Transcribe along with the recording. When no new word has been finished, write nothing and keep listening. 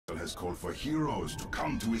has called for heroes to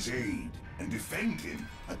come to his aid and defend him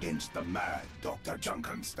against the mad Dr.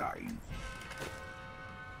 Junkenstein.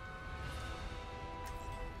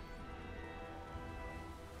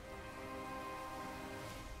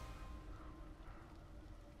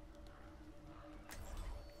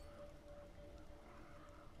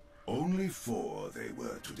 Only 4 they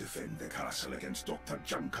were to defend the castle against Dr.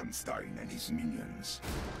 Junkenstein and his minions.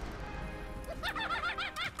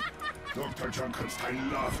 Dr.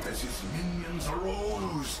 Junkenstein laughed as his minions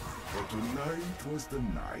arose, for tonight was the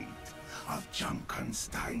night of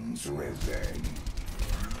Junkenstein's revenge.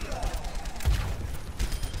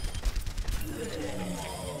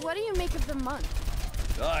 What do you make of the monk?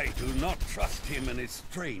 I do not trust him and his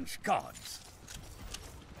strange gods.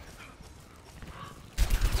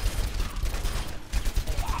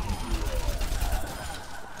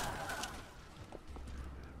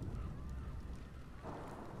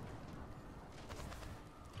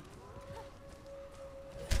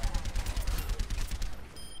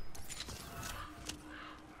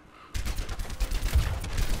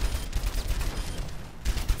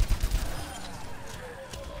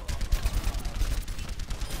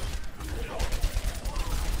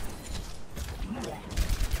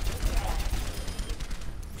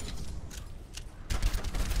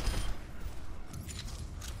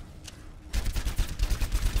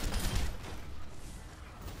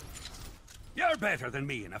 You're better than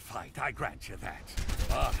me in a fight, I grant you that.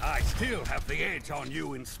 But I still have the edge on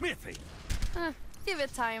you in smithing. Give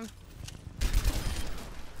it time.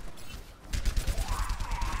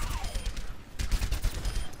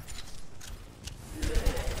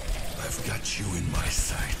 I've got you in my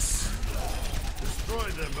sights. Destroy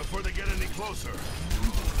them before they get any closer.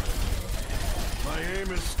 My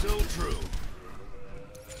aim is still true.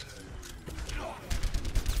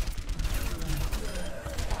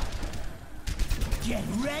 Get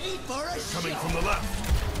ready for a show! Coming from the left.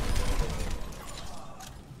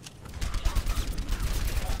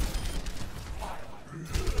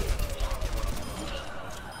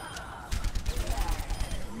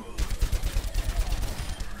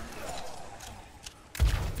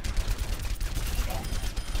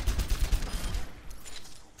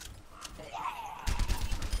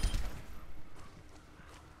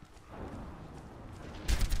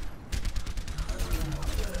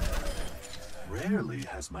 Rarely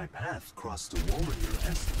has my path crossed a warrior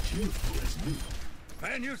as cheerful as you.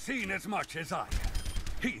 And you've seen as much as I have.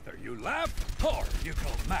 Either you laugh, or you go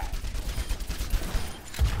mad.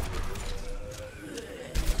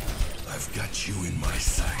 I've got you in my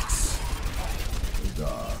sights. The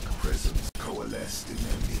dark presence coalesced in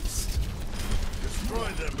their midst. Destroy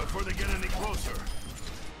them before they get any closer.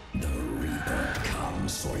 The Reaper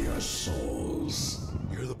comes for your souls.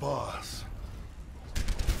 You're the boss.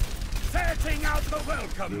 Setting out the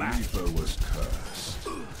welcome The mat! Reaper was cursed,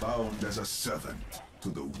 bound as a servant to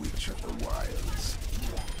the Witch of the Wilds.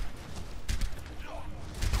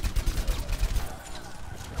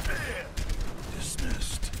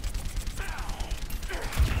 Dismissed.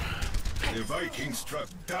 The Vikings struck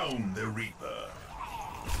down the Reaper.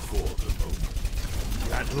 For the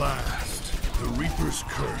moment. At last, the Reaper's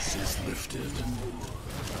curse is lifted.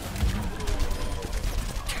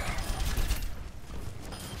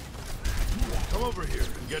 Come over here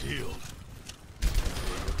and get healed.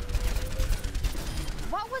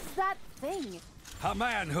 What was that thing? A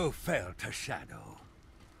man who fell to shadow.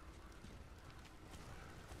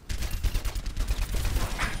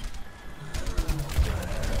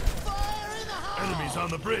 Fire in the hole! Enemies on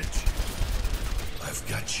the bridge. I've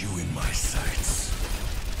got you in my sights.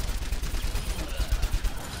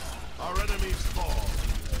 Our enemies fall.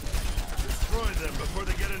 Destroy them before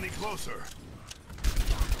they get any closer.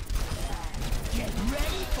 Get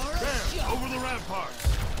ready for a There, show! over the ramparts.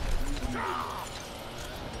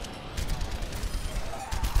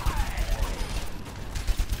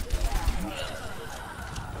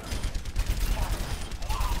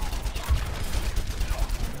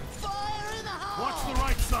 Fire in the hole! Watch the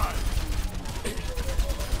right side.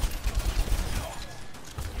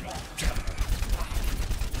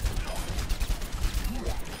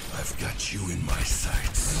 I've got you in my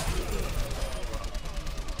sights.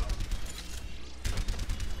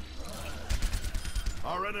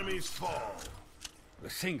 Our enemies fall. The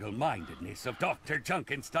single-mindedness of Dr.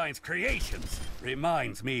 Junkenstein's creations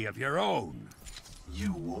reminds me of your own.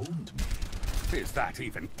 You owned me. Is that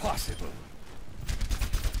even possible?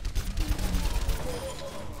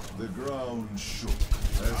 The ground shook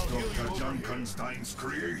as Dr. Junkenstein's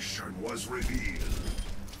creation was revealed.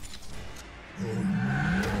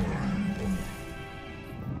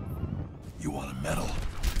 You want a medal?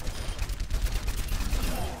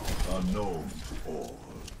 unknown to all,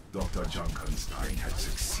 Dr. Junkenstein had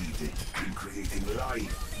succeeded in creating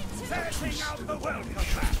life. Setting out the welcome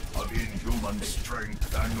Of inhuman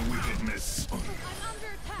strength and wickedness. I'm under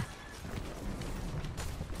attack.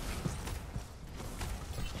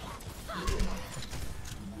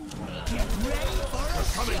 Get ready for a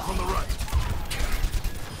Coming from the right.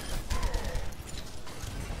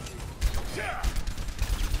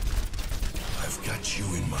 I've got you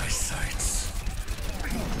in my sights.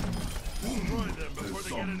 Destroy them The before they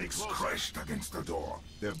get any zombies closer. crashed against the door,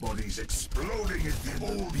 their bodies exploding as the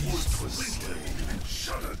old wood splintered and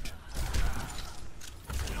shuddered.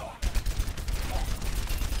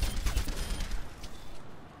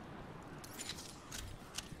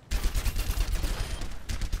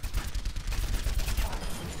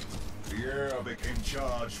 The air became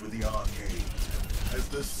charged with the arcade as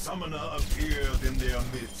the summoner appeared in their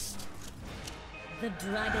midst. The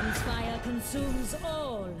dragon's fire consumes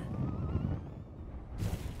all.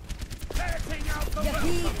 Setting out the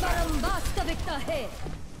Yahi welcome parambasta viktahe.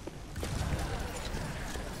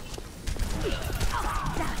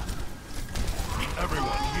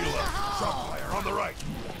 Everyone, heal up. Shot fire on the right.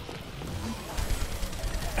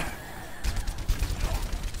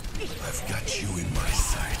 I've got you in my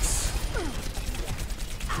sights.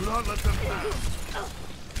 Do not let them pass.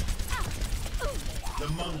 The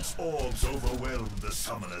monk's orbs overwhelmed the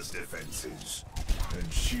summoner's defenses,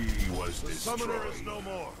 and she was The destroyed. summoner is no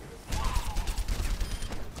more.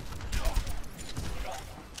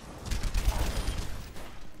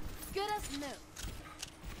 Good as new.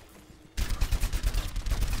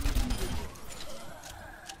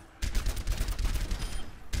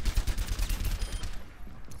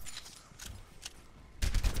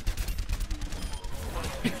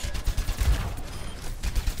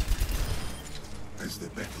 As the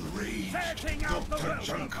battle raged, Setting out the Dr.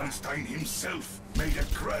 welcome Junkenstein himself made a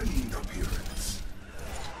grand appearance.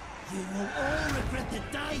 You will all regret the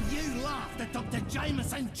day you laughed at Dr.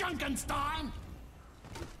 Jameson Junkenstein!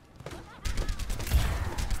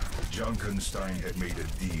 Junkenstein had made a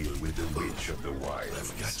deal with the Witch of the Wild.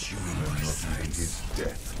 I've got you in my sights. His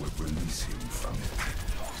death would release him from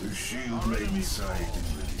it. The shield maiden sighed in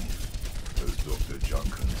relief, as Dr.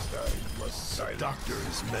 Junkenstein was silent. Doctor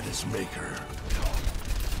has met his maker.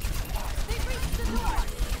 They reached the door.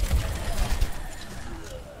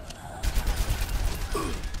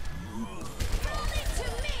 Only to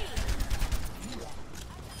me.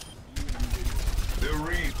 The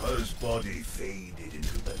Reaper's body faded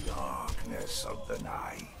into the darkness of the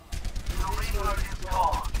night. The Reaper is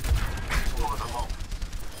gone. For the moment.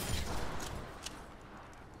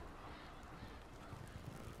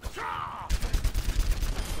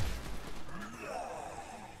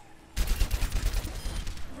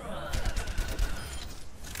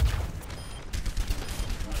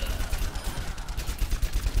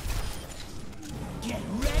 Get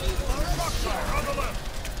ready for a Fire on the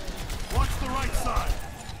left. Watch the right side.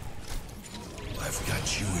 I've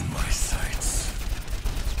got you in my sights.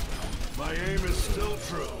 My aim is still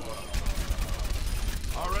true.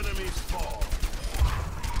 Our enemies fall.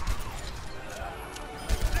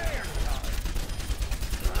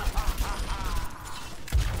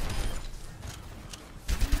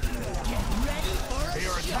 Get ready for a They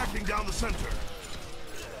are attacking down the center.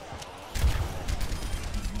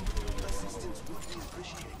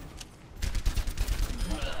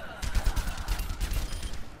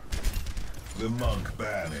 The monk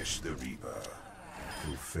banished the Reaper,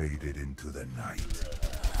 who faded into the night.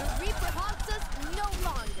 The Reaper haunts us no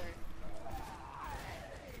longer.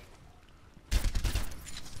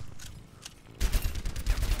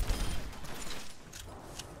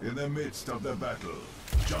 In the midst of the battle,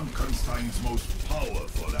 Junkenstein's most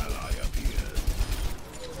powerful ally appeared.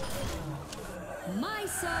 My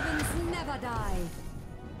servants never die.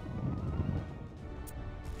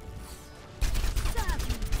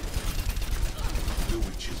 The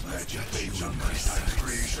witch's magic made Junkenstein's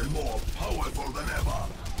creation more powerful than ever.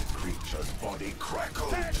 The creature's body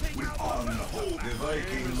crackled with unholy. The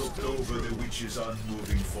Viking looked over the witch's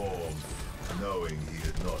unmoving form, knowing he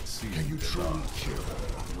had not seen the truly kill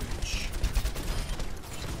the witch.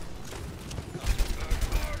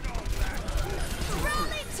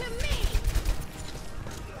 Roll it to me.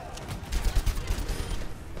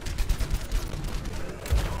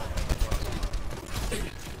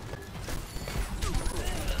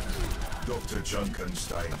 Dr.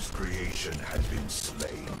 Junkenstein's creation had been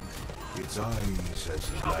slain. Its eyes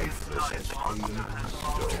as lifeless as pale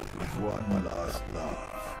stone. With one last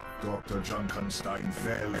laugh, Dr. Junkenstein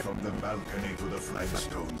fell from the balcony to the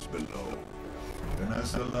flagstones below. And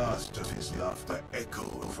as the last of his laughter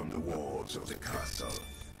echoed from the walls of the castle,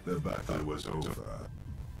 The battle was over,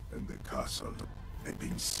 and the castle had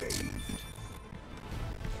been saved.